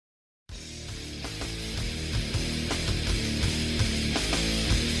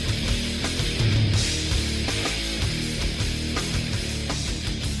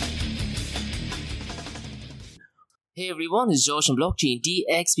Hey everyone, it's Josh from Blockchain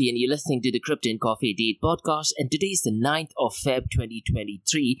DXP and you're listening to the Crypto and Coffee Date podcast, and today is the 9th of Feb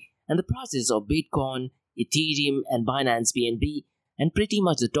 2023 and the prices of Bitcoin, Ethereum and Binance BNB and pretty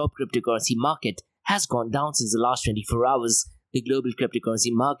much the top cryptocurrency market has gone down since the last 24 hours. The global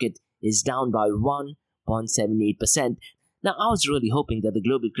cryptocurrency market is down by 1.78%. Now I was really hoping that the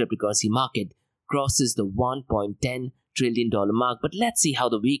global cryptocurrency market crosses the $1.10 trillion mark, but let's see how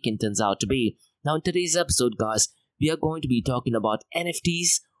the weekend turns out to be. Now in today's episode, guys, we are going to be talking about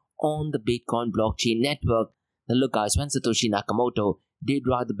NFTs on the Bitcoin blockchain network. Now look guys, when Satoshi Nakamoto did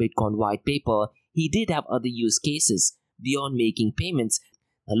write the Bitcoin white paper, he did have other use cases beyond making payments.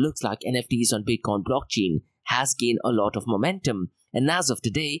 Now looks like NFTs on Bitcoin blockchain has gained a lot of momentum, and as of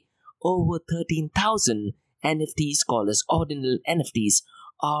today, over 13,000 NFTs called as ordinal NFTs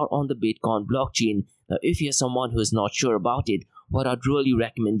are on the Bitcoin blockchain. Now if you're someone who is not sure about it, what I'd really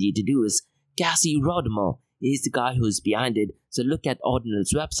recommend you to do is Cassie Rodimer is the guy who is behind it. So look at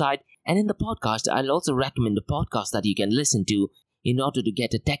Ordinal's website, and in the podcast, I'll also recommend a podcast that you can listen to in order to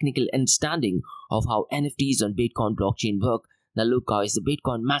get a technical understanding of how NFTs on Bitcoin blockchain work. Now look guys, the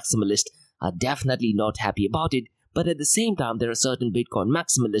Bitcoin maximalists are definitely not happy about it, but at the same time, there are certain Bitcoin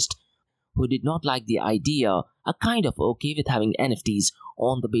maximalists who did not like the idea, are kind of okay with having NFTs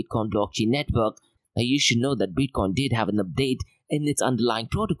on the Bitcoin blockchain network. Now you should know that Bitcoin did have an update in its underlying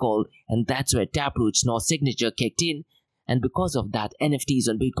protocol, and that's where Taproot's North signature kicked in, and because of that, NFTs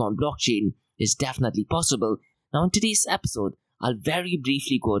on Bitcoin blockchain is definitely possible. Now in today's episode, I'll very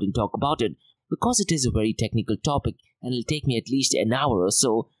briefly go ahead and talk about it because it is a very technical topic and it'll take me at least an hour or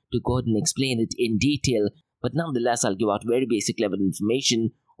so to go ahead and explain it in detail, but nonetheless I'll give out very basic level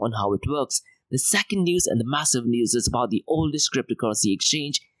information on how it works. The second news and the massive news is about the oldest cryptocurrency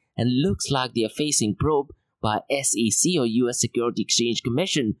exchange, and looks like they are facing probe by SEC or US Security Exchange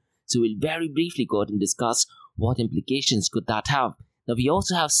Commission. So we'll very briefly go ahead and discuss what implications could that have. Now we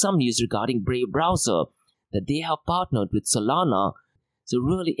also have some news regarding Brave Browser, that they have partnered with Solana. So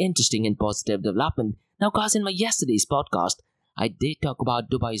really interesting and positive development. Now guys, in my yesterday's podcast, I did talk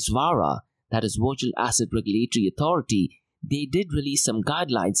about Dubai's VARA, that is Virtual Asset Regulatory Authority. They did release some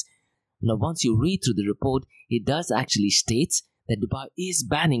guidelines. Now once you read through the report, it does actually states that Dubai is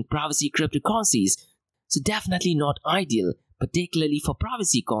banning privacy cryptocurrencies. So definitely not ideal, particularly for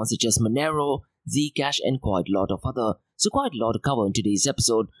privacy coins such as Monero, Zcash and quite a lot of other. So quite a lot to cover in today's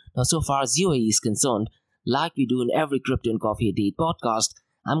episode. Now so far as UAE is concerned, like we do in every Crypto and Coffee a Day podcast,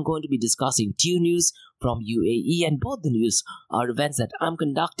 I'm going to be discussing two news from UAE, and both the news are events that I'm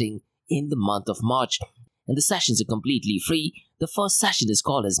conducting in the month of March. And the sessions are completely free. The first session is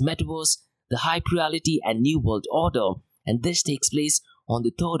called as Metaverse, the Hype Reality and New World Order, and this takes place on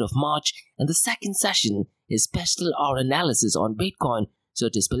the 3rd of March, and the second session is Special Hour Analysis on Bitcoin. So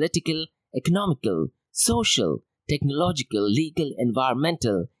it is political, economical, social, technological, legal,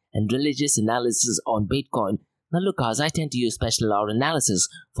 environmental, and religious analysis on Bitcoin. Now look guys, I tend to use Special Hour Analysis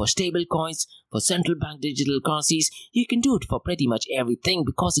for stable coins, for central bank digital currencies. You can do it for pretty much everything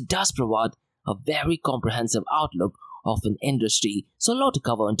because it does provide a very comprehensive outlook of an industry. So a lot to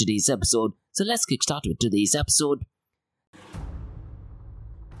cover in today's episode. So let's kick start with today's episode.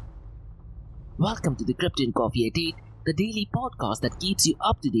 Welcome to the Crypto and Coffee at 8, the daily podcast that keeps you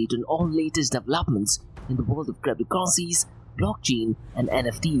up to date on all latest developments in the world of cryptocurrencies, blockchain, and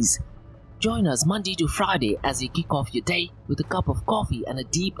NFTs. Join us Monday to Friday as you kick off your day with a cup of coffee and a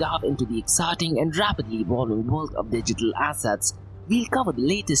deep dive into the exciting and rapidly evolving world of digital assets. We'll cover the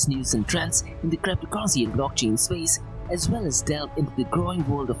latest news and trends in the cryptocurrency and blockchain space, as well as delve into the growing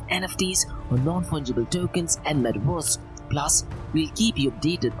world of NFTs or non-fungible tokens and Metaverse. Plus, we'll keep you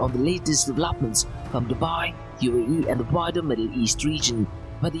updated on the latest developments from Dubai, UAE and the wider Middle East region.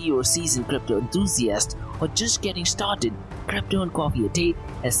 Whether you're a seasoned crypto enthusiast or just getting started, Crypto and Coffee at 8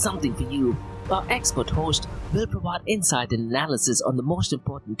 has something for you. Our expert host will provide insight and analysis on the most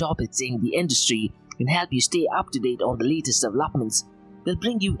important topics in the industry and help you stay up to date on the latest developments. We'll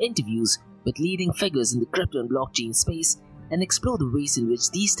bring you interviews with leading figures in the crypto and blockchain space and explore the ways in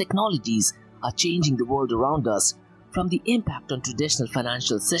which these technologies are changing the world around us. From the impact on traditional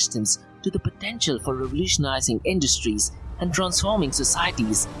financial systems to the potential for revolutionizing industries and transforming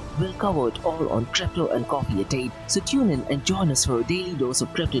societies, we'll cover it all on Crypto and Coffee at 8. So tune in and join us for a daily dose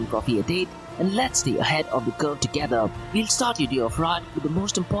of Crypto and Coffee at 8, and let's stay ahead of the curve together. We'll start your day off right with the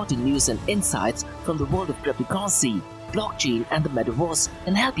most important news and insights from the world of cryptocurrency, blockchain and the Metaverse,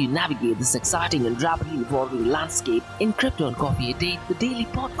 and help you navigate this exciting and rapidly evolving landscape. In Crypto and Coffee at 8, the daily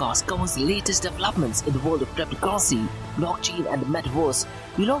podcast covers the latest developments in the world of cryptocurrency, blockchain and the Metaverse.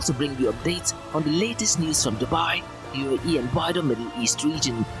 We'll also bring you updates on the latest news from Dubai, UAE and wider Middle East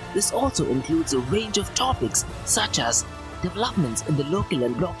region. This also includes a range of topics such as developments in the local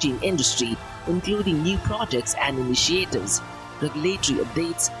and blockchain industry, including new projects and initiatives, regulatory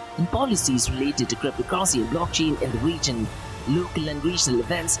updates, and policies related to cryptocurrency and blockchain in the region, local and regional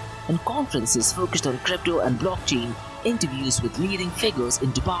events and conferences focused on crypto and blockchain, interviews with leading figures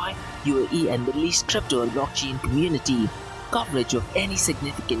in Dubai, UAE and Middle East crypto and blockchain community, coverage of any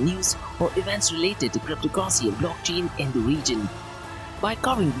significant news or events related to cryptocurrency and blockchain in the region. By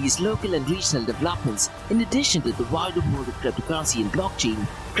covering these local and regional developments, in addition to the wider world of cryptocurrency and blockchain,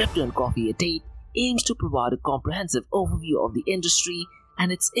 Crypto and Coffee at 8 aims to provide a comprehensive overview of the industry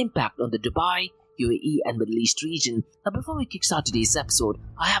and its impact on the Dubai, UAE and Middle East region. Now before we kickstart today's episode,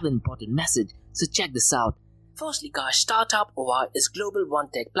 I have an important message, so check this out. Firstly guys, Startup OI is global one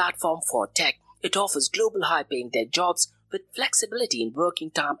tech platform for tech. It offers global high-paying tech jobs with flexibility in working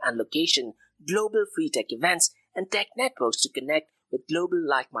time and location, global free tech events and tech networks to connect with global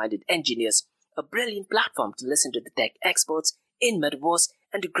like-minded engineers. A brilliant platform to listen to the tech experts in Metaverse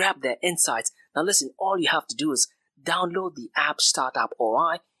and to grab their insights. Now listen, all you have to do is download the app Startup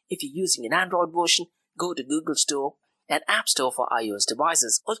OI. If you're using an Android version, go to Google Store and App Store for iOS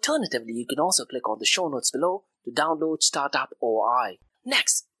devices. Alternatively, you can also click on the show notes below to download Startup OI.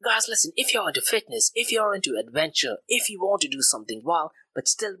 Next, guys, listen, if you're into fitness, if you're into adventure, if you want to do something wild but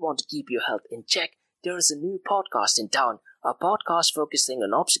still want to keep your health in check, there is a new podcast in town, a podcast focusing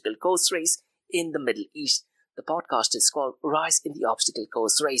on obstacle course race in the Middle East. The podcast is called Rise in the Obstacle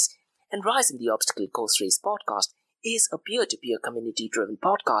Course Race, and Rise in the Obstacle Course Race podcast is a peer-to-peer community-driven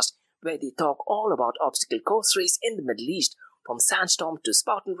podcast where they talk all about obstacle course race in the Middle East, from Sandstorm to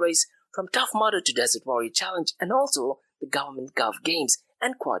Spartan Race, from Tough Mudder to Desert Warrior Challenge, and also the Government Gov Games,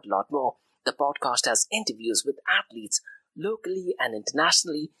 and quite a lot more. The podcast has interviews with athletes locally and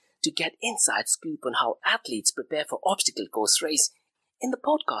internationally to get inside scoop on how athletes prepare for obstacle course race. In the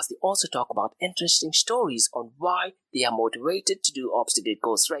podcast, they also talk about interesting stories on why they are motivated to do obstacle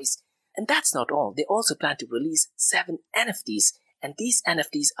course race. And that's not all. They also plan to release 7 NFTs, and these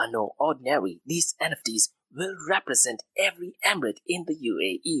NFTs are no ordinary. These NFTs will represent every emirate in the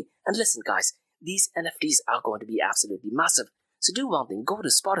UAE. And listen guys, these NFTs are going to be absolutely massive. So do one thing, go to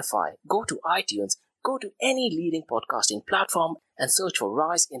Spotify, go to iTunes, go to any leading podcasting platform and search for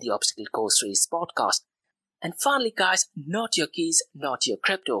Rise in the Obstacle Course Race podcast. And finally guys, not your keys, not your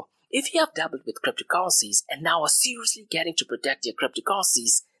crypto. If you have dabbled with cryptocurrencies and now are seriously getting to protect your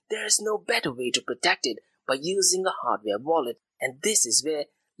cryptocurrencies, there is no better way to protect it by using a hardware wallet. And this is where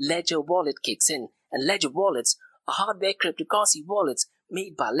Ledger Wallet kicks in. And Ledger Wallets are hardware cryptocurrency wallets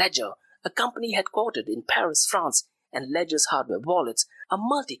made by Ledger, a company headquartered in Paris, France. And Ledger's hardware wallets are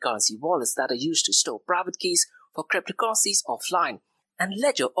multi-currency wallets that are used to store private keys for cryptocurrencies offline. And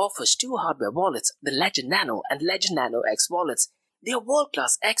Ledger offers 2 hardware wallets, the Ledger Nano and Ledger Nano X wallets. They are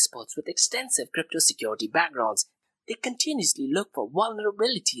world-class experts with extensive crypto security backgrounds. They continuously look for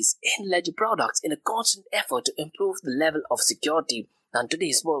vulnerabilities in Ledger products in a constant effort to improve the level of security. Now in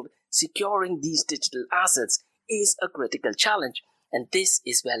today's world, securing these digital assets is a critical challenge, and this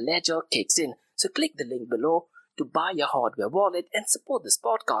is where Ledger kicks in. So click the link below to buy your hardware wallet and support this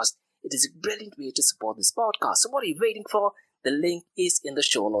podcast. It is a brilliant way to support this podcast. So what are you waiting for? The link is in the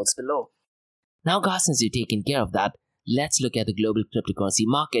show notes below. Now guys, since you've taken care of that, let's look at the global cryptocurrency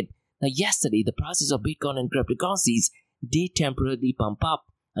market. Now yesterday, the prices of Bitcoin and cryptocurrencies did temporarily pump up.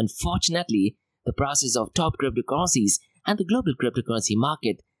 Unfortunately, the prices of top cryptocurrencies and the global cryptocurrency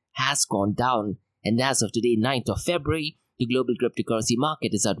market has gone down. And as of today, 9th of February, the global cryptocurrency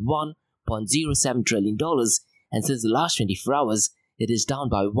market is at $1.07 trillion. And since the last 24 hours, it is down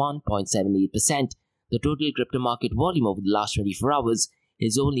by 1.78%. The total crypto market volume over the last 24 hours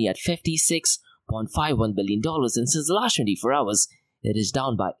is only at $56.51 billion. And since the last 24 hours, it is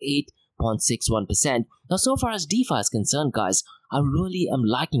down by 8.61%. Now, so far as DeFi is concerned, guys, I really am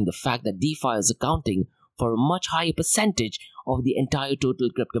liking the fact that DeFi is accounting for a much higher percentage of the entire total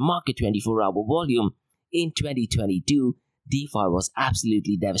crypto market 24-hour volume. In 2022, DeFi was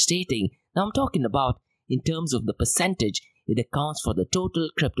absolutely devastating. Now, I'm talking about in terms of the percentage it accounts for the total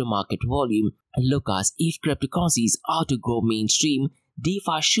crypto market volume. And look, guys, if cryptocurrencies are to go mainstream,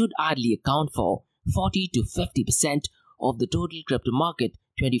 DeFi should ideally account for 40 to 50% of the total crypto market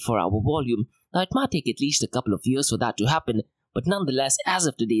 24-hour volume. Now, it might take at least a couple of years for that to happen, but nonetheless, as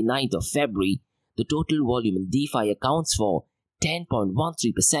of today, 9th of February, the total volume in DeFi accounts for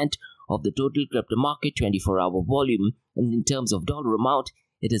 10.13% of the total crypto market 24-hour volume, and in terms of dollar amount,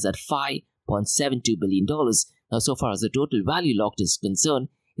 it is at $5.72 billion. Now, so far as the total value locked is concerned,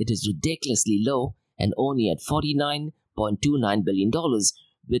 it is ridiculously low and only at $49.29 billion,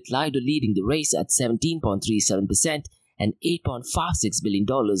 with Lido leading the race at 17.37% and $8.56 billion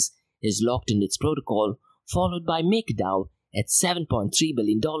is locked in its protocol, followed by MakerDAO at $7.3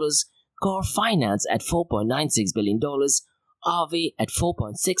 billion, Core Finance at $4.96 billion, Aave at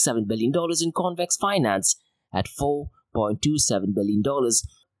 $4.67 billion, and Convex Finance at $4.27 billion.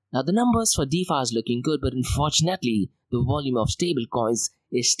 Now, the numbers for DeFi is looking good, but unfortunately, the volume of stablecoins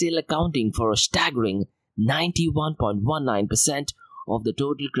is still accounting for a staggering 91.19% of the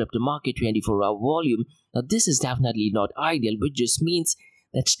total crypto market 24-hour volume. Now, this is definitely not ideal, which just means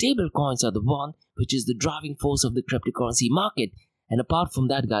that stablecoins are the one which is the driving force of the cryptocurrency market. And apart from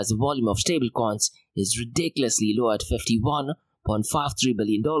that, guys, the volume of stablecoins is ridiculously low at $51.53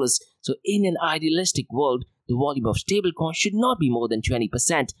 billion. So in an idealistic world, the volume of stablecoins should not be more than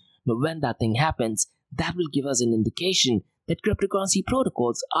 20%. Now, when that thing happens, that will give us an indication that cryptocurrency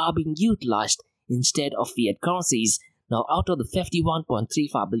protocols are being utilized instead of fiat currencies. Now, out of the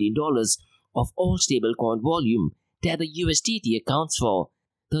 $51.35 billion of all stablecoin volume, Tether USDT accounts for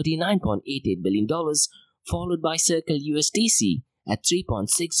 $39.88 billion, followed by Circle USDC at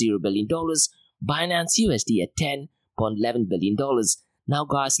 $3.60 billion, Binance USD at $10.11 billion. Now,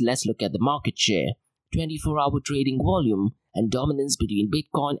 guys, let's look at the market share, 24-hour trading volume, and dominance between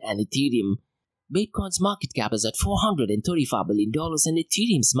Bitcoin and Ethereum. Bitcoin's market cap is at $435 billion and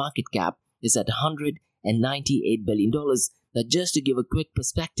Ethereum's market cap is at $198 billion. Now, just to give a quick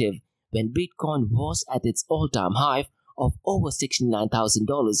perspective, when Bitcoin was at its all-time high of over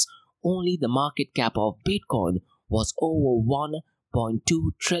 $69,000, only the market cap of Bitcoin was over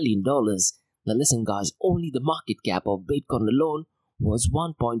 $1.2 trillion. Now listen, guys, only the market cap of Bitcoin alone was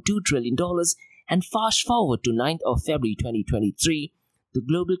 $1.2 trillion, and fast forward to 9th of February 2023, the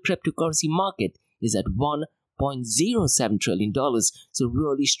global cryptocurrency market is at $1.07 trillion. So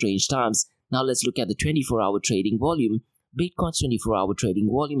really strange times. Now let's look at the 24-hour trading volume. Bitcoin's 24-hour trading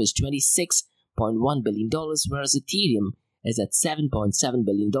volume is $26.1 billion, whereas Ethereum is at $7.7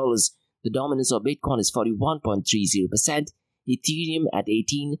 billion. The dominance of Bitcoin is 41.30%, Ethereum at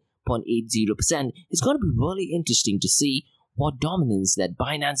 18.80%. It's going to be really interesting to see what dominance that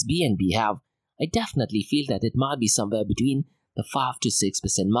Binance BNB have. I definitely feel that it might be somewhere between the 5 to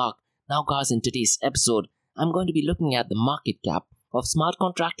 6% mark. Now, guys, in today's episode, I'm going to be looking at the market cap of smart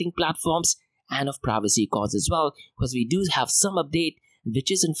contracting platforms and of privacy coins as well, because we do have some update,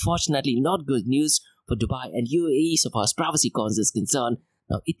 which is unfortunately not good news for Dubai and UAE so far as privacy coins is concerned.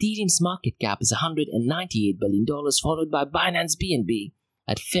 Now, Ethereum's market cap is $198 billion, followed by Binance BNB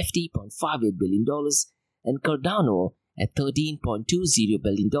at $50.58 billion and Cardano at $13.20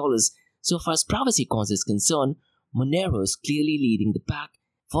 billion. So far as privacy coins is concerned, Monero is clearly leading the pack,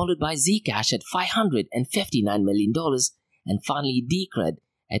 followed by Zcash at $559 million, and finally Decred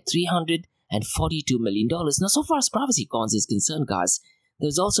at $342 million. Now, so far as privacy coins is concerned, guys,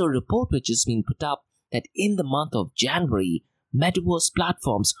 there's also a report which is being put up that in the month of January, Metaverse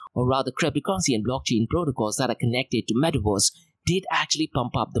platforms, or rather cryptocurrency and blockchain protocols that are connected to Metaverse, did actually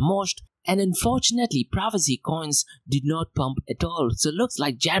pump up the most. And unfortunately, privacy coins did not pump at all. So it looks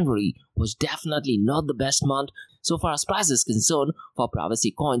like January was definitely not the best month so far as price is concerned for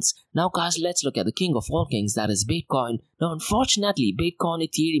privacy coins. Now, guys, let's look at the king of all kings, that is Bitcoin. Now, unfortunately, Bitcoin,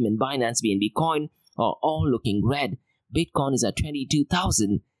 Ethereum, and Binance BNB coin are all looking red. Bitcoin is at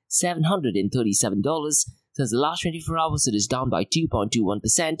 $22,737. Since the last 24 hours, it is down by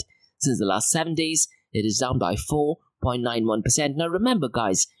 2.21%. Since the last 7 days, it is down by 4.91%. Now, remember,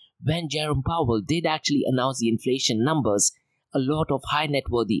 guys, when Jerome Powell did actually announce the inflation numbers, a lot of high net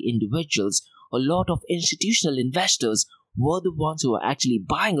worthy individuals, a lot of institutional investors were the ones who were actually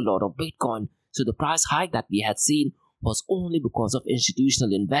buying a lot of Bitcoin. So the price hike that we had seen was only because of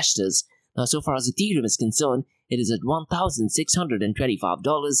institutional investors. Now, so far as Ethereum is concerned, it is at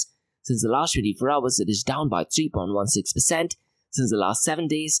 $1,625. Since the last 24 hours, it is down by 3.16%. Since the last 7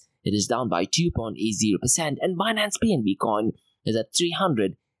 days, it is down by 2.80%. And Binance BNB coin is at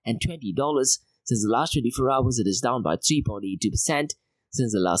 $320. Since the last 24 hours, it is down by 3.82%.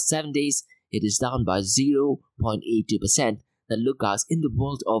 Since the last 7 days, it is down by 0.82%. Now look, guys, in the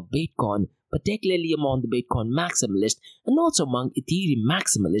world of Bitcoin, particularly among the Bitcoin maximalists and also among Ethereum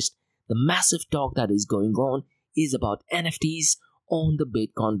maximalists, the massive talk that is going on is about NFTs on the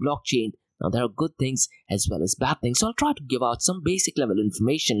Bitcoin blockchain. Now, there are good things as well as bad things, so I'll try to give out some basic level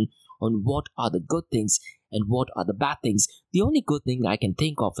information on what are the good things and what are the bad things. The only good thing I can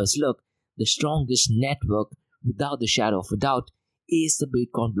think of is, look, the strongest network, without the shadow of a doubt, is the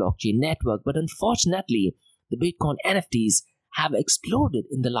Bitcoin blockchain network. But unfortunately, the Bitcoin NFTs have exploded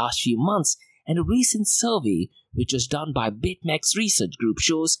in the last few months, and a recent survey which was done by BitMEX Research Group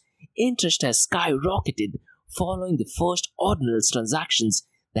shows interest has skyrocketed following the first ordinals transactions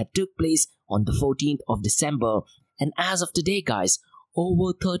that took place on the 14th of December. And as of today, guys,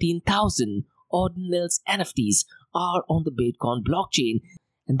 over 13,000 Ordinals NFTs are on the Bitcoin blockchain,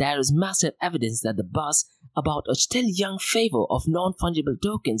 and there is massive evidence that the buzz about a still young favor of non-fungible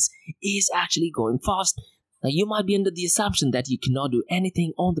tokens is actually going fast. Now, you might be under the assumption that you cannot do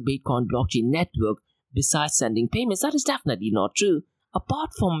anything on the Bitcoin blockchain network besides sending payments. That is definitely not true.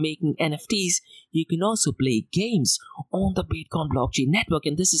 Apart from making NFTs, you can also play games on the Bitcoin blockchain network,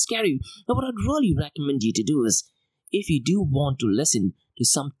 and this is scary. Now, what I'd really recommend you to do is, if you do want to listen to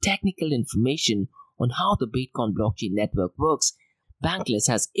some technical information on how the Bitcoin blockchain network works, Bankless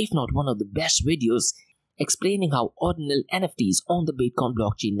has, if not one of the best videos explaining how ordinal NFTs on the Bitcoin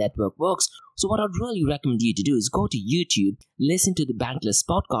blockchain network works. So what I'd really recommend you to do is go to YouTube, listen to the Bankless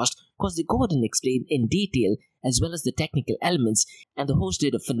podcast, because they go ahead and explain in detail as well as the technical elements, and the host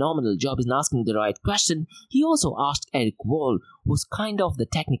did a phenomenal job in asking the right question. He also asked Eric Wall, who's kind of the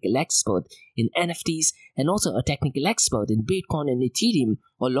technical expert in NFTs and also a technical expert in Bitcoin and Ethereum.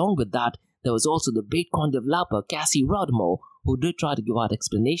 Along with that, there was also the Bitcoin developer Cassie Rodmore, who did try to give out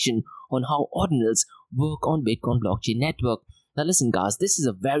explanation on how ordinals work on Bitcoin blockchain network. Now listen guys, this is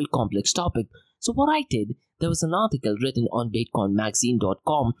a very complex topic. So what I did, there was an article written on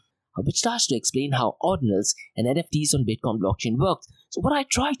bitcoinmagazine.com which starts to explain how ordinals and NFTs on Bitcoin blockchain worked. So what I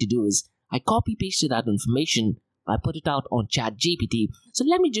tried to do is, I copy pasted that information, I put it out on ChatGPT. So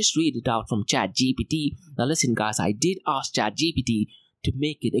let me just read it out from ChatGPT. Now listen guys, I did ask ChatGPT to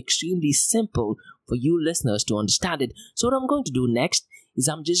make it extremely simple for you listeners to understand it. So what I'm going to do next is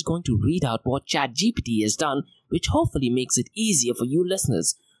I'm just going to read out what ChatGPT has done, which hopefully makes it easier for you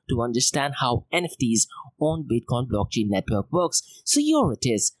listeners to understand how NFTs on Bitcoin blockchain network works. So here it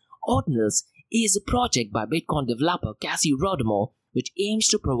is. Ordinals is a project by Bitcoin developer Cassie Rodmore, which aims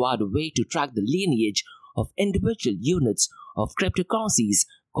to provide a way to track the lineage of individual units of cryptocurrencies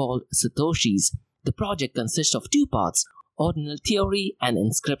called Satoshis. The project consists of two parts: ordinal theory and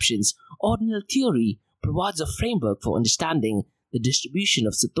inscriptions. Ordinal theory provides a framework for understanding the distribution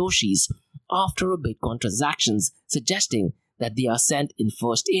of Satoshis after a Bitcoin transactions, suggesting that they are sent in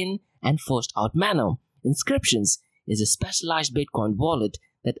first in and first out manner. Inscriptions is a specialized Bitcoin wallet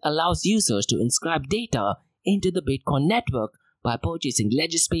that allows users to inscribe data into the Bitcoin network by purchasing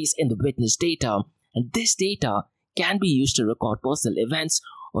ledger space in the witness data, and this data can be used to record personal events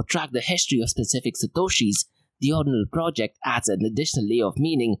or track the history of specific Satoshis. The Ordinal project adds an additional layer of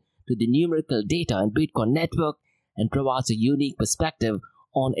meaning to the numerical data in Bitcoin network and provides a unique perspective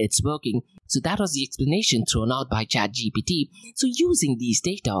on its working. So that was the explanation thrown out by ChatGPT. So using these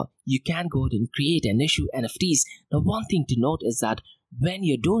data, you can go ahead and create and issue NFTs. Now one thing to note is that when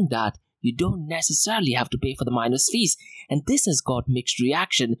you're doing that, you don't necessarily have to pay for the miners' fees. And this has got mixed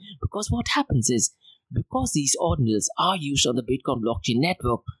reaction, because what happens is, because these ordinals are used on the Bitcoin blockchain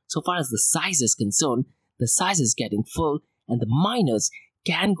network, so far as the size is concerned, the size is getting full and the miners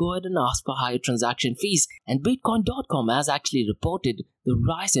can go ahead and ask for higher transaction fees. And Bitcoin.com has actually reported the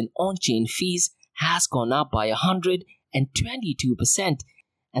rise in on-chain fees has gone up by 122%.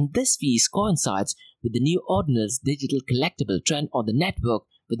 And this fees coincides with the new ordinals digital collectible trend on the network,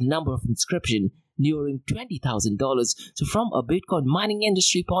 with the number of inscription nearing $20,000. So from a Bitcoin mining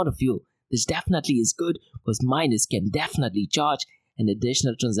industry point of view, this definitely is good, because miners can definitely charge an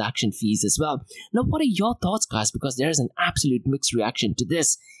additional transaction fees as well. Now what are your thoughts guys, because there is an absolute mixed reaction to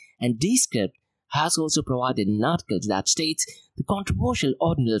this. And Descript has also provided an article that states the controversial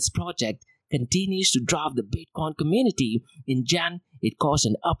Ordinals project continues to drive the Bitcoin community. In Jan, it caused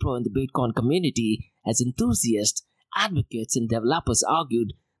an uproar in the Bitcoin community as enthusiasts, advocates, and developers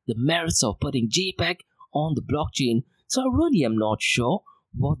argued the merits of putting JPEG on the blockchain. So I really am not sure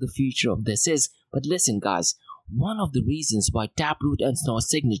what the future of this is. But listen guys, one of the reasons why Taproot and Snort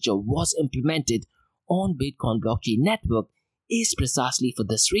Signature was implemented on Bitcoin blockchain network is precisely for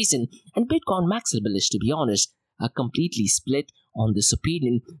this reason. And Bitcoin maximalists, to be honest, are completely split on this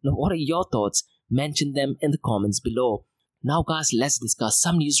opinion. Now what are your thoughts? Mention them in the comments below. Now guys, let's discuss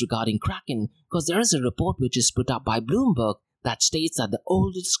some news regarding Kraken, because there is a report which is put up by Bloomberg that states that the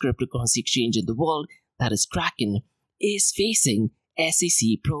oldest cryptocurrency exchange in the world, that is Kraken, is facing SEC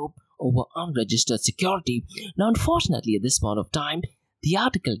probe over unregistered security. Now unfortunately at this point of time, the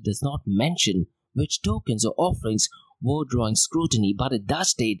article does not mention which tokens or offerings were drawing scrutiny, but it does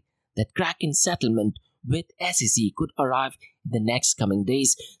state that Kraken's settlement with SEC could arrive in the next coming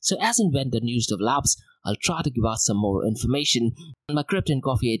days. So as and when the news develops, I'll try to give out some more information. On my Crypto and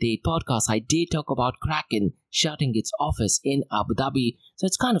Coffee at 8 podcast, I did talk about Kraken shutting its office in Abu Dhabi. So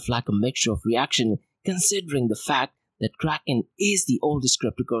it's kind of like a mixture of reaction, considering the fact that Kraken is the oldest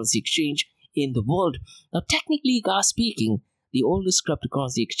cryptocurrency exchange in the world. Now technically guys speaking, the oldest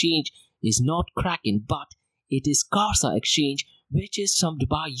cryptocurrency exchange is not Kraken, but it is Karsa Exchange, which is from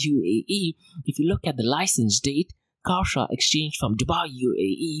Dubai, UAE. If you look at the license date, Karsa Exchange from Dubai,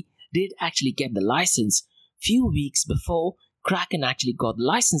 UAE did actually get the license few weeks before Kraken actually got the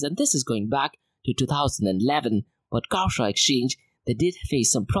license, and this is going back to 2011. But Karsa Exchange, they did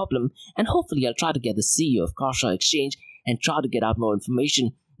face some problem, and hopefully I'll try to get the CEO of Karsa Exchange and try to get out more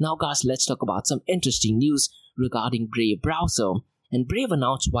information. Now guys, let's talk about some interesting news regarding Brave browser. And Brave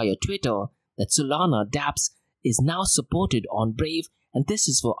announced via Twitter that Solana dApps is now supported on Brave, and this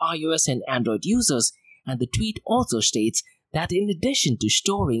is for iOS and Android users. And the tweet also states that in addition to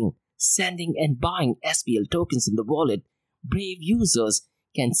storing, sending and buying SPL tokens in the wallet, Brave users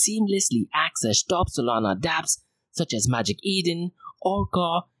can seamlessly access top Solana dApps such as Magic Eden,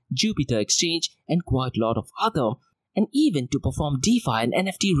 Orca, Jupiter Exchange, and quite a lot of other, and even to perform DeFi and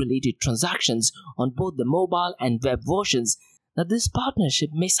NFT related transactions on both the mobile and web versions. Now this partnership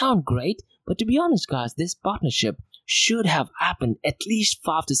may sound great, but to be honest guys, this partnership should have happened at least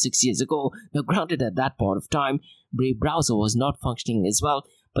 5 to 6 years ago. Now granted, at that point of time, Brave browser was not functioning as well,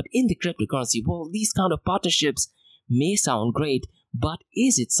 but in the cryptocurrency world, these kind of partnerships may sound great, but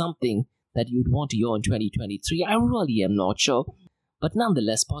is it something that you'd want to hear in 2023? I really am not sure, but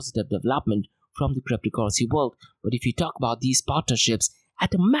nonetheless positive development from the cryptocurrency world. But if you talk about these partnerships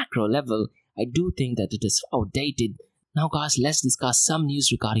at a macro level, I do think that it is outdated. Now guys, let's discuss some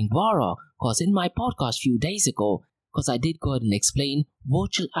news regarding VARA, because in my podcast few days ago, because I did go ahead and explain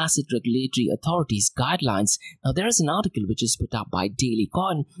Virtual Asset Regulatory Authority's guidelines. Now there is an article which is put up by Daily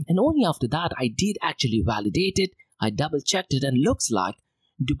Coin, and only after that I did actually validate it. I double checked it, and looks like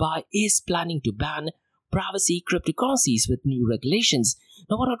Dubai is planning to ban privacy cryptocurrencies with new regulations.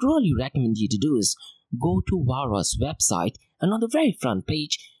 Now what I'd really recommend you to do is go to VARA's website, and on the very front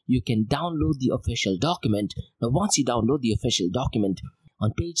page you can download the official document. Now once you download the official document,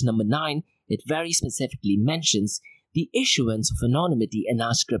 on page number 9 it very specifically mentions the issuance of anonymity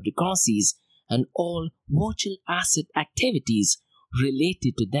enhanced cryptocurrencies, and all virtual asset activities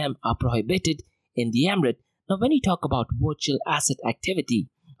related to them are prohibited in the Emirate. Now when you talk about virtual asset activity,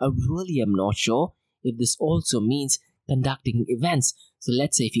 I really am not sure if this also means conducting events. So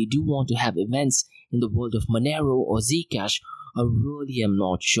let's say if you do want to have events in the world of Monero or Zcash, I really am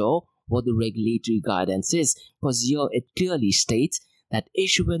not sure what the regulatory guidance is, because here it clearly states that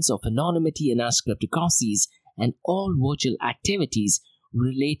issuance of anonymity enhanced cryptocurrencies and all virtual activities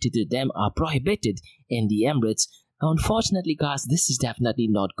related to them are prohibited in the Emirates. Now, unfortunately, guys, this is definitely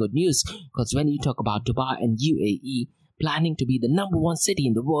not good news, because when you talk about Dubai and UAE planning to be the number one city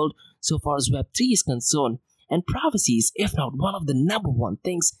in the world so far as Web3 is concerned, and privacy is, if not one of the number one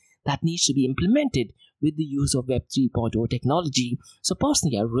things that needs to be implemented with the use of Web 3.0 technology. So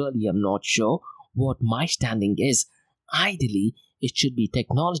personally, I really am not sure what my standing is. Ideally, it should be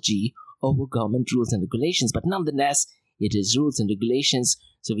technology over government rules and regulations, but nonetheless, it is rules and regulations,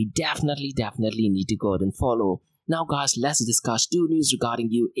 so we definitely need to go ahead and follow. Now guys, let's discuss 2 news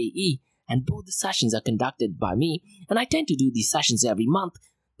regarding UAE, and both the sessions are conducted by me, and I tend to do these sessions every month.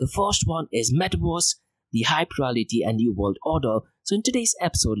 The first one is Metaverse, the Hype Reality and New World Order. So in today's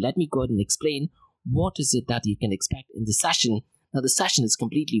episode, let me go ahead and explain what is it that you can expect in the session. Now the session is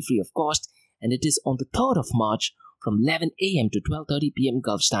completely free of cost, and it is on the 3rd of March from 11 a.m. to 12:30 p.m.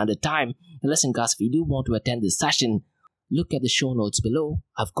 Gulf Standard Time. Now listen guys, if you do want to attend this session, look at the show notes below.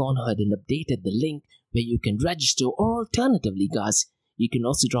 I've gone ahead and updated the link where you can register, or alternatively guys, you can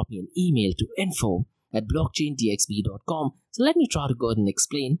also drop me an email to info@blockchaindxb.com. So let me try to go ahead and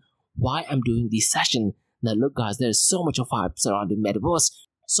explain why I'm doing this session. Now look guys, there is so much of hype surrounding Metaverse,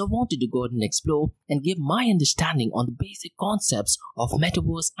 so I wanted to go ahead and explore and give my understanding on the basic concepts of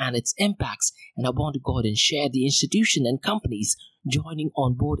Metaverse and its impacts, and I want to go ahead and share the institution and companies joining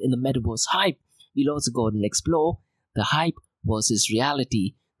on board in the Metaverse hype. We'll also go ahead and explore the hype versus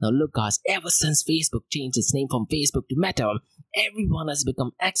reality. Now look guys, ever since Facebook changed its name from Facebook to Meta, everyone has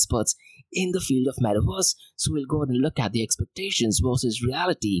become experts in the field of Metaverse, so we'll go ahead and look at the expectations versus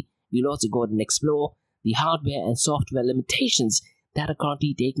reality. We'll also go ahead and explore the hardware and software limitations that are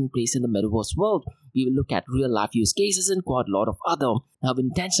currently taking place in the Metaverse world. We will look at real-life use cases and quite a lot of other. I've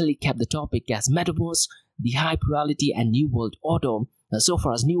intentionally kept the topic as Metaverse, the Hype Reality and New World Order. Now so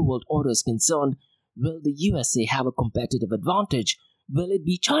far as New World Order is concerned, will the USA have a competitive advantage? Will it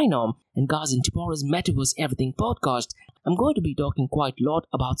be China? And guys, in tomorrow's Metaverse Everything podcast, I'm going to be talking quite a lot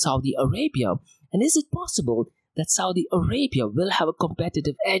about Saudi Arabia. And is it possible that Saudi Arabia will have a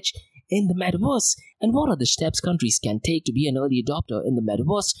competitive edge in the Metaverse? And what are the steps countries can take to be an early adopter in the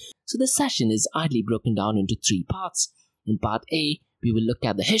Metaverse? So the session is idly broken down into 3 parts. In part A, we will look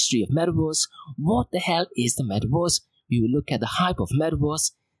at the history of Metaverse. What the hell is the Metaverse? We will look at the hype of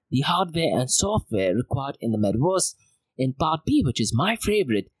Metaverse, the hardware and software required in the metaverse. In part B, which is my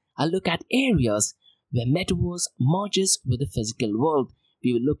favorite, I'll look at areas where metaverse merges with the physical world.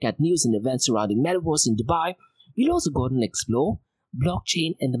 We will look at news and events surrounding metaverse in Dubai. We'll also go and explore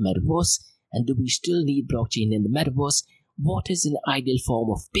blockchain in the metaverse. And do we still need blockchain in the metaverse? What is an ideal form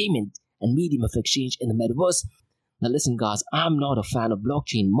of payment and medium of exchange in the metaverse? Now listen guys, I'm not a fan of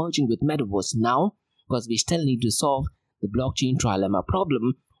blockchain merging with metaverse now because we still need to solve the blockchain trilemma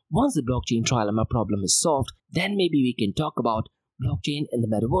problem. Once the blockchain trilemma problem is solved, then maybe we can talk about blockchain in the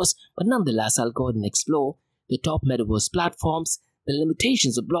metaverse. But nonetheless, I'll go ahead and explore the top metaverse platforms, the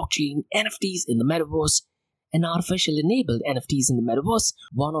limitations of blockchain, NFTs in the metaverse, and artificial enabled NFTs in the metaverse.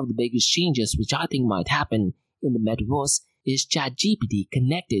 One of the biggest changes which I think might happen in the metaverse is ChatGPT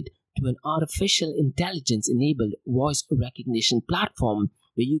connected to an artificial intelligence enabled voice recognition platform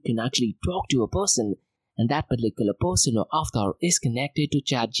where you can actually talk to a person, and that particular person or avatar is connected to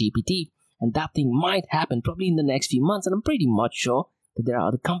ChatGPT. And that thing might happen probably in the next few months, and I'm pretty much sure that there are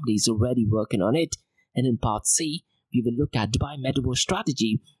other companies already working on it. And in part C, we will look at Dubai Metaverse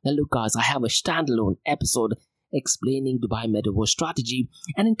strategy. Now look guys, I have a standalone episode explaining Dubai Metaverse strategy,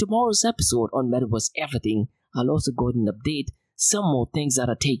 and in tomorrow's episode on Metaverse Everything, I'll also go ahead and update some more things that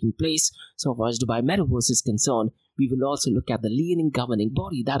are taking place. So far as Dubai Metaverse is concerned, we will also look at the leading governing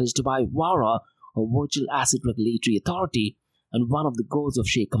body, that is Dubai VARA, or Virtual Asset Regulatory Authority. And one of the goals of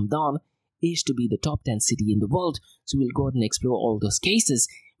Sheikh Hamdan is to be the top 10 city in the world. So we'll go ahead and explore all those cases.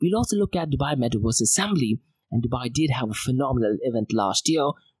 We'll also look at Dubai Metaverse Assembly, and Dubai did have a phenomenal event last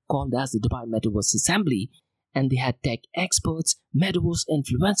year called as the Dubai Metaverse Assembly. And they had tech experts, metaverse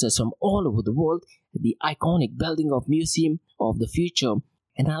influencers from all over the world at the iconic building of Museum of the Future.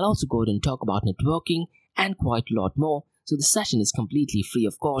 And I'll also go ahead and talk about networking and quite a lot more. So the session is completely free,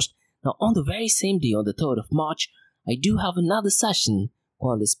 of course. Now, on the very same day, on the 3rd of March, I do have another session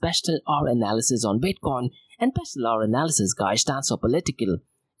called the Special Hour Analysis on Bitcoin. And Special Hour Analysis, guys, stands for political,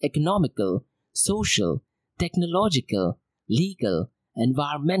 economical, social, technological, legal,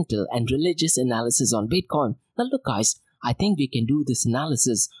 environmental, and religious analysis on Bitcoin. Now look guys, I think we can do this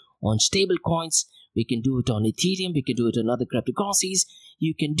analysis on stable coins, we can do it on Ethereum, we can do it on other cryptocurrencies,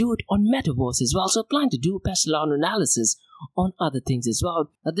 you can do it on Metaverse as well. So I plan to do a personal analysis on other things as well.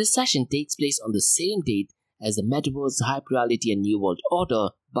 Now this session takes place on the same date as the Metaverse, Hyperreality and New World Order,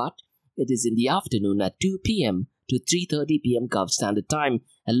 but it is in the afternoon at 2 p.m. to 3:30 p.m. Gulf Standard Time.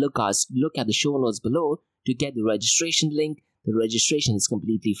 And look guys, look at the show notes below to get the registration link. The registration is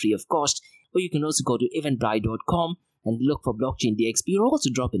completely free of cost. Or you can also go to eventbrite.com and look for Blockchain DXB, or also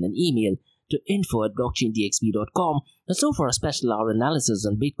drop in an email to info@blockchaindxb.com. And so far as Special Hour Analysis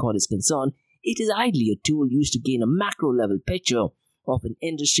on Bitcoin is concerned, it is ideally a tool used to gain a macro level picture of an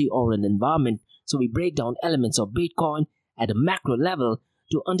industry or an environment. So we break down elements of Bitcoin at a macro level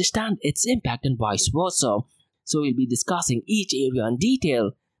to understand its impact and vice versa. So we'll be discussing each area in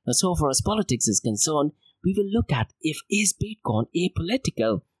detail. Now so far as politics is concerned, we will look at is Bitcoin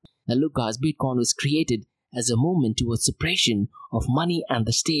apolitical. Now look guys, Bitcoin was created as a movement towards separation of money and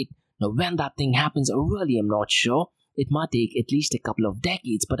the state. Now when that thing happens, I really am not sure. It might take at least a couple of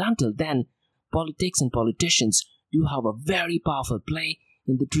decades, but until then, politics and politicians do have a very powerful play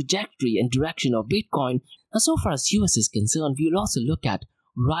in the trajectory and direction of Bitcoin. Now so far as US is concerned, we will also look at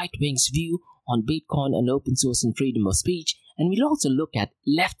right-wing's view on Bitcoin and open source and freedom of speech, and we'll also look at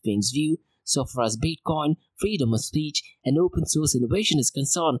left-wing's view so far as Bitcoin, freedom of speech, and open source innovation is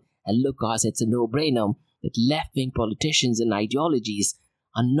concerned. And look guys, it's a no-brainer that left-wing politicians and ideologies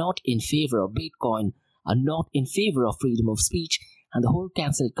are not in favor of Bitcoin, are not in favor of freedom of speech, and the whole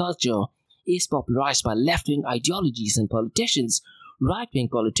cancel culture is popularized by left-wing ideologies and politicians. Right-wing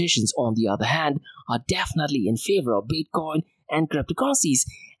politicians, on the other hand, are definitely in favor of Bitcoin and cryptocurrencies,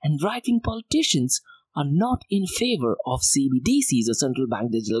 and right-wing politicians are not in favor of CBDCs or central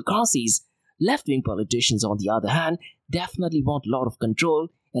bank digital currencies. Left-wing politicians, on the other hand, definitely want a lot of control,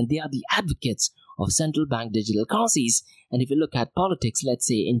 and they are the advocates of central bank digital currencies. And if you look at politics, let's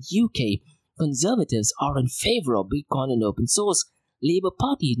say in UK, conservatives are in favor of Bitcoin and open source. Labour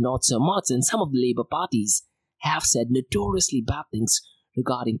Party not so much, and some of the Labour parties have said notoriously bad things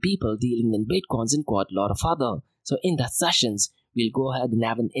regarding people dealing in Bitcoins and quite a lot of other. So in that sessions, we'll go ahead and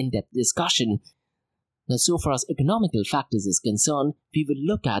have an in-depth discussion. Now so far as economical factors is concerned, we will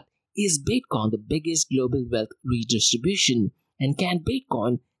look at, is Bitcoin the biggest global wealth redistribution? And can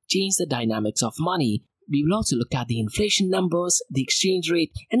Bitcoin change the dynamics of money? We will also look at the inflation numbers, the exchange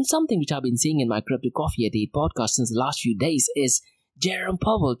rate, and something which I've been seeing in my Crypto Coffee at 8 podcast since the last few days is Jerome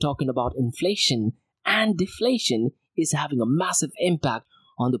Powell talking about inflation and deflation is having a massive impact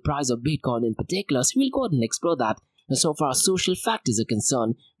on the price of Bitcoin in particular. So we'll go ahead and explore that. Now, so far as social factors are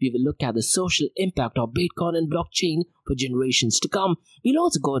concerned, we will look at the social impact of Bitcoin and blockchain for generations to come. We'll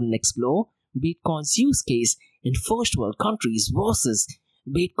also go and explore Bitcoin's use case in first world countries versus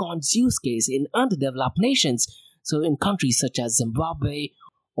Bitcoin's use case in underdeveloped nations. So, in countries such as Zimbabwe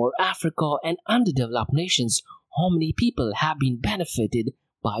or Africa and underdeveloped nations, how many people have been benefited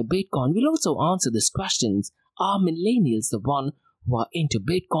by Bitcoin? We'll also answer these questions. Are millennials the one who are into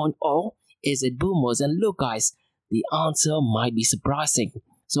Bitcoin, or is it boomers? And look, guys, the answer might be surprising.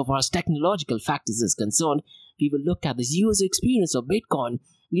 So far as technological factors is concerned, we will look at the user experience of Bitcoin.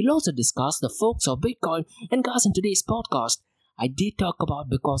 We'll also discuss the forks of Bitcoin. And guys, in today's podcast, I did talk about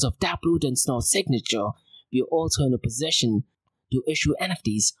because of Taproot and Snort Signature, we are also in a position to issue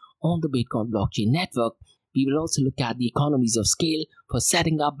NFTs on the Bitcoin blockchain network. We will also look at the economies of scale for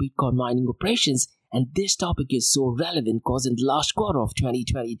setting up Bitcoin mining operations. And this topic is so relevant because in the last quarter of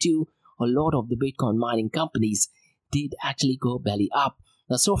 2022, a lot of the Bitcoin mining companies did actually go belly up.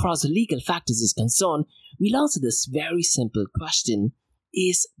 Now, so far as the legal factors is concerned, we'll answer this very simple question.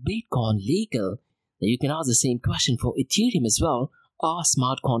 Is Bitcoin legal? Now, you can ask the same question for Ethereum as well. Are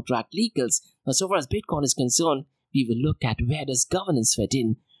smart contract legals? Now, so far as Bitcoin is concerned, we will look at where does governance fit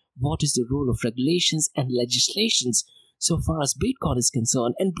in? What is the role of regulations and legislations so far as Bitcoin is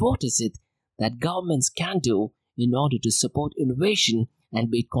concerned? And what is it that governments can do in order to support innovation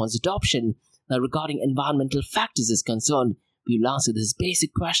and Bitcoin's adoption? Now, regarding environmental factors is concerned, we will answer this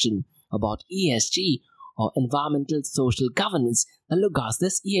basic question about ESG or environmental social governance. Now, look, guys,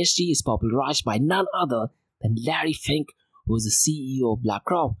 this ESG is popularized by none other than Larry Fink, who is the CEO of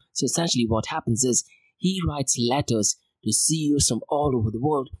BlackRock. So essentially what happens is he writes letters to CEOs from all over the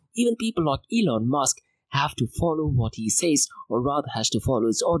world. Even people like Elon Musk have to follow what he says, or rather has to follow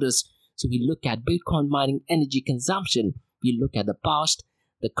his orders. So we look at Bitcoin mining energy consumption. We look at the past,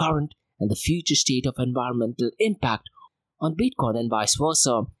 the current, and the future state of environmental impact on Bitcoin and vice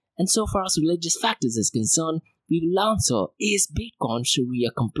versa. And so far as religious factors is concerned, we will answer, is Bitcoin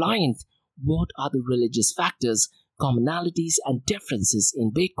Sharia compliant? What are the religious factors, commonalities, and differences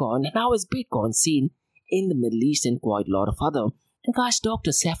in Bitcoin? And how is Bitcoin seen in the Middle East and quite a lot of other? And guys,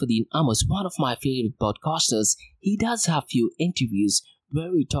 Dr. Saifuddin Amos, one of my favorite podcasters, he does have few interviews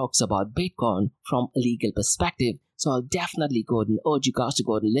where he talks about Bitcoin from a legal perspective. So I'll definitely go ahead and urge you guys to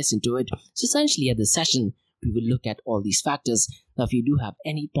go ahead and listen to it. So essentially at this session, we will look at all these factors. Now, if you do have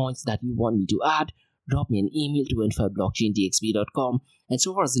any points that you want me to add, drop me an email to info@blockchaindxb.com. And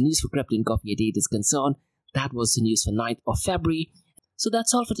so far as the news for Crypto and Coffee a Date is concerned, that was the news for 9th of February. So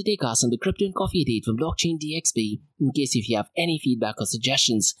that's all for today, guys, on the Crypto and Coffee a Date from Blockchain DXB. In case if you have any feedback or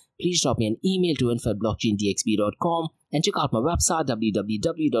suggestions, please drop me an email to info@blockchaindxb.com and check out my website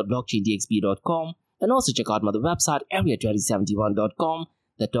www.blockchaindxb.com, and also check out my other website area2071.com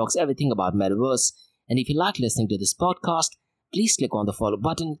that talks everything about Metaverse. And if you like listening to this podcast, please click on the follow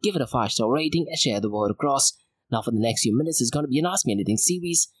button, give it a 5-star rating, and share the word across. Now, for the next few minutes, it's going to be an Ask Me Anything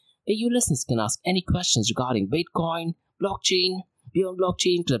series where you listeners can ask any questions regarding Bitcoin, blockchain, beyond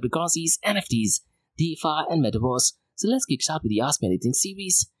blockchain, cryptocurrencies, NFTs, DeFi, and Metaverse. So let's kick start with the Ask Me Anything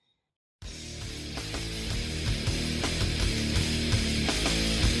series.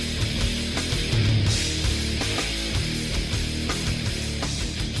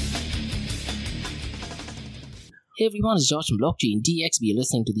 Hey everyone, it's George from Blockchain DXB. You're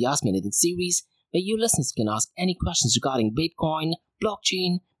listening to the Ask Me Anything series where you listeners can ask any questions regarding Bitcoin,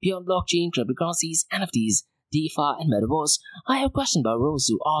 blockchain, beyond blockchain, cryptocurrencies, NFTs, DeFi, and Metaverse. I have a question by Rose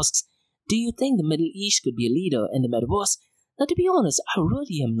who asks, do you think the Middle East could be a leader in the Metaverse? Now, to be honest, I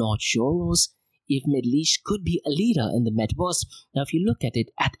really am not sure, Rose, if Middle East could be a leader in the Metaverse. Now, if you look at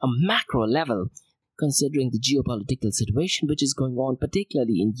it at a macro level, considering the geopolitical situation which is going on,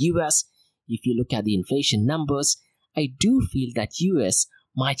 particularly in US, if you look at the inflation numbers, I do feel that US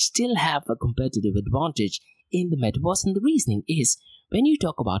might still have a competitive advantage in the Metaverse. And the reasoning is, when you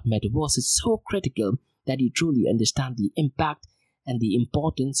talk about Metaverse, it's so critical that you truly understand the impact and the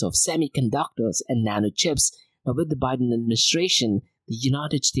importance of semiconductors and nanochips. Now, with the Biden administration, the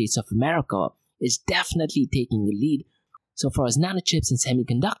United States of America is definitely taking a lead so far as nanochips and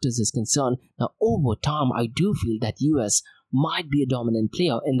semiconductors is concerned. Now, over time, I do feel that US might be a dominant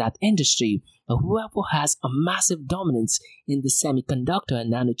player in that industry. Now, whoever has a massive dominance in the semiconductor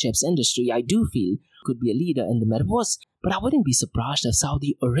and nanochips industry, I do feel could be a leader in the Metaverse. But I wouldn't be surprised if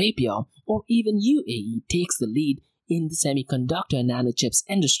Saudi Arabia or even UAE takes the lead in the semiconductor and nanochips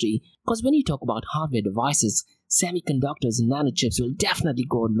industry. Because when you talk about hardware devices, semiconductors and nanochips will definitely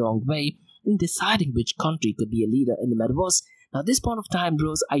go a long way in deciding which country could be a leader in the Metaverse. Now, at this point of time,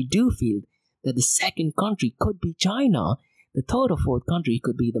 bros, I do feel that the second country could be China. The third or fourth country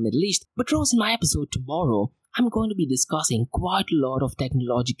could be the Middle East. But Rose, in my episode tomorrow, I'm going to be discussing quite a lot of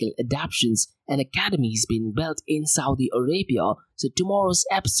technological adaptations and academies being built in Saudi Arabia. So tomorrow's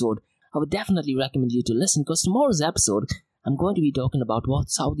episode, I would definitely recommend you to listen, because tomorrow's episode, I'm going to be talking about what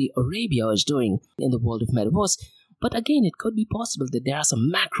Saudi Arabia is doing in the world of metaverse. But again, it could be possible that there are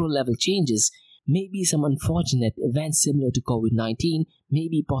some macro level changes, maybe some unfortunate events similar to COVID-19,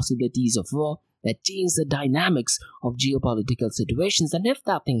 maybe possibilities of war that change the dynamics of geopolitical situations. And if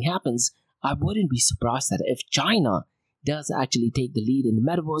that thing happens, I wouldn't be surprised that if China does actually take the lead in the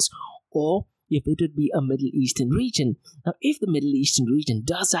metaverse, or if it would be a Middle Eastern region. Now, if the Middle Eastern region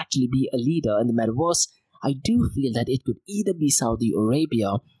does actually be a leader in the metaverse, I do feel that it could either be Saudi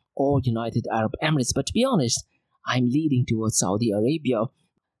Arabia or United Arab Emirates. But to be honest, I'm leading towards Saudi Arabia.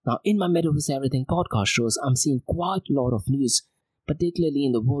 Now, in my Metaverse Everything podcast shows, I'm seeing quite a lot of news, particularly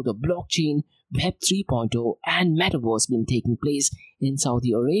in the world of blockchain, Web 3.0, and Metaverse being taking place in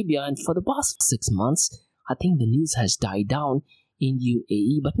Saudi Arabia. And for the past 6 months, I think the news has died down in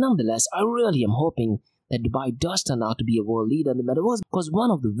UAE. But nonetheless, I really am hoping that Dubai does turn out to be a world leader in the Metaverse, because one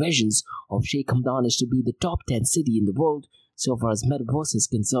of the visions of Sheikh Hamdan is to be the top 10 city in the world so far as Metaverse is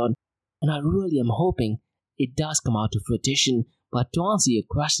concerned. And I really am hoping it does come out to fruition. But to answer your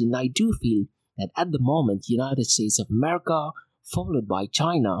question, I do feel that at the moment, United States of America, followed by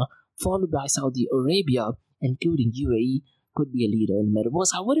China, followed by Saudi Arabia, including UAE, could be a leader in the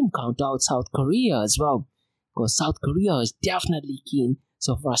metaverse. I wouldn't count out South Korea as well, because South Korea is definitely keen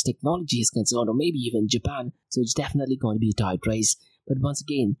so far as technology is concerned, or maybe even Japan, so it's definitely going to be a tight race. But once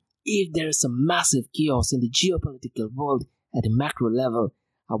again, if there is some massive chaos in the geopolitical world at a macro level,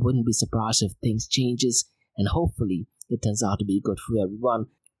 I wouldn't be surprised if things changes, and hopefully it turns out to be good for everyone.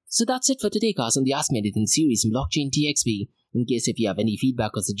 So that's it for today, guys, on the Ask Me Anything series from Blockchain TXP. In case if you have any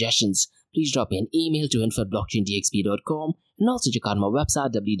feedback or suggestions, please drop me an email to info@blockchaintxp.com, and also check out my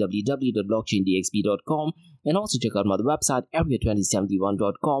website www.blockchaintxp.com, and also check out my other website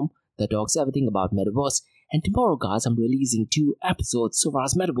area2071.com that talks everything about Metaverse. And tomorrow, guys, I'm releasing 2 episodes so far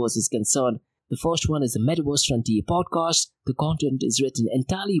as Metaverse is concerned. The first one is the Metaverse Frontier podcast. The content is written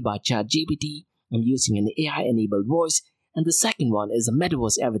entirely by ChatGPT. I'm using an AI-enabled voice. And the second one is the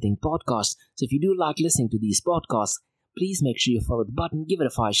Metaverse Everything podcast. So if you do like listening to these podcasts, please make sure you follow the button, give it a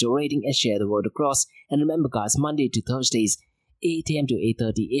 5-star rating, and share the word across. And remember, guys, Monday to Thursdays, 8 a.m. to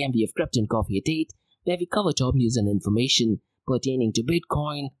 8:30 a.m. we have Crypto and Coffee at 8, where we cover top news and information pertaining to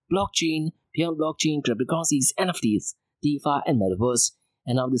Bitcoin, blockchain, beyond blockchain, cryptocurrencies, NFTs, DeFi, and Metaverse.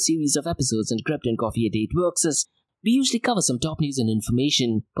 And how the series of episodes in Crypto and Coffee at 8 works is, we usually cover some top news and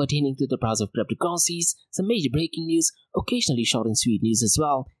information pertaining to the price of cryptocurrencies, some major breaking news, occasionally short and sweet news as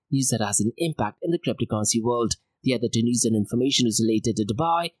well, news that has an impact in the cryptocurrency world. The other 2 news and information is related to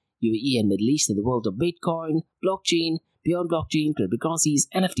Dubai, UAE, and Middle East in the world of Bitcoin, blockchain, beyond blockchain, cryptocurrencies,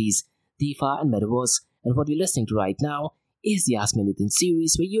 NFTs, DeFi, and Metaverse. And what you're listening to right now is the Ask Me Anything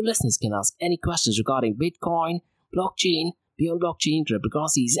series, where you listeners can ask any questions regarding Bitcoin, blockchain, beyond blockchain,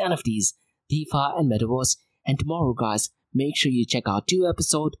 cryptocurrencies, NFTs, DeFi, and Metaverse. And tomorrow, guys, make sure you check out 2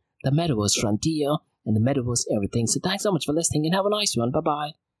 episodes, the Metaverse Frontier and the Metaverse Everything. So thanks so much for listening, and have a nice one.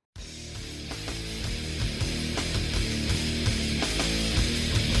 Bye-bye.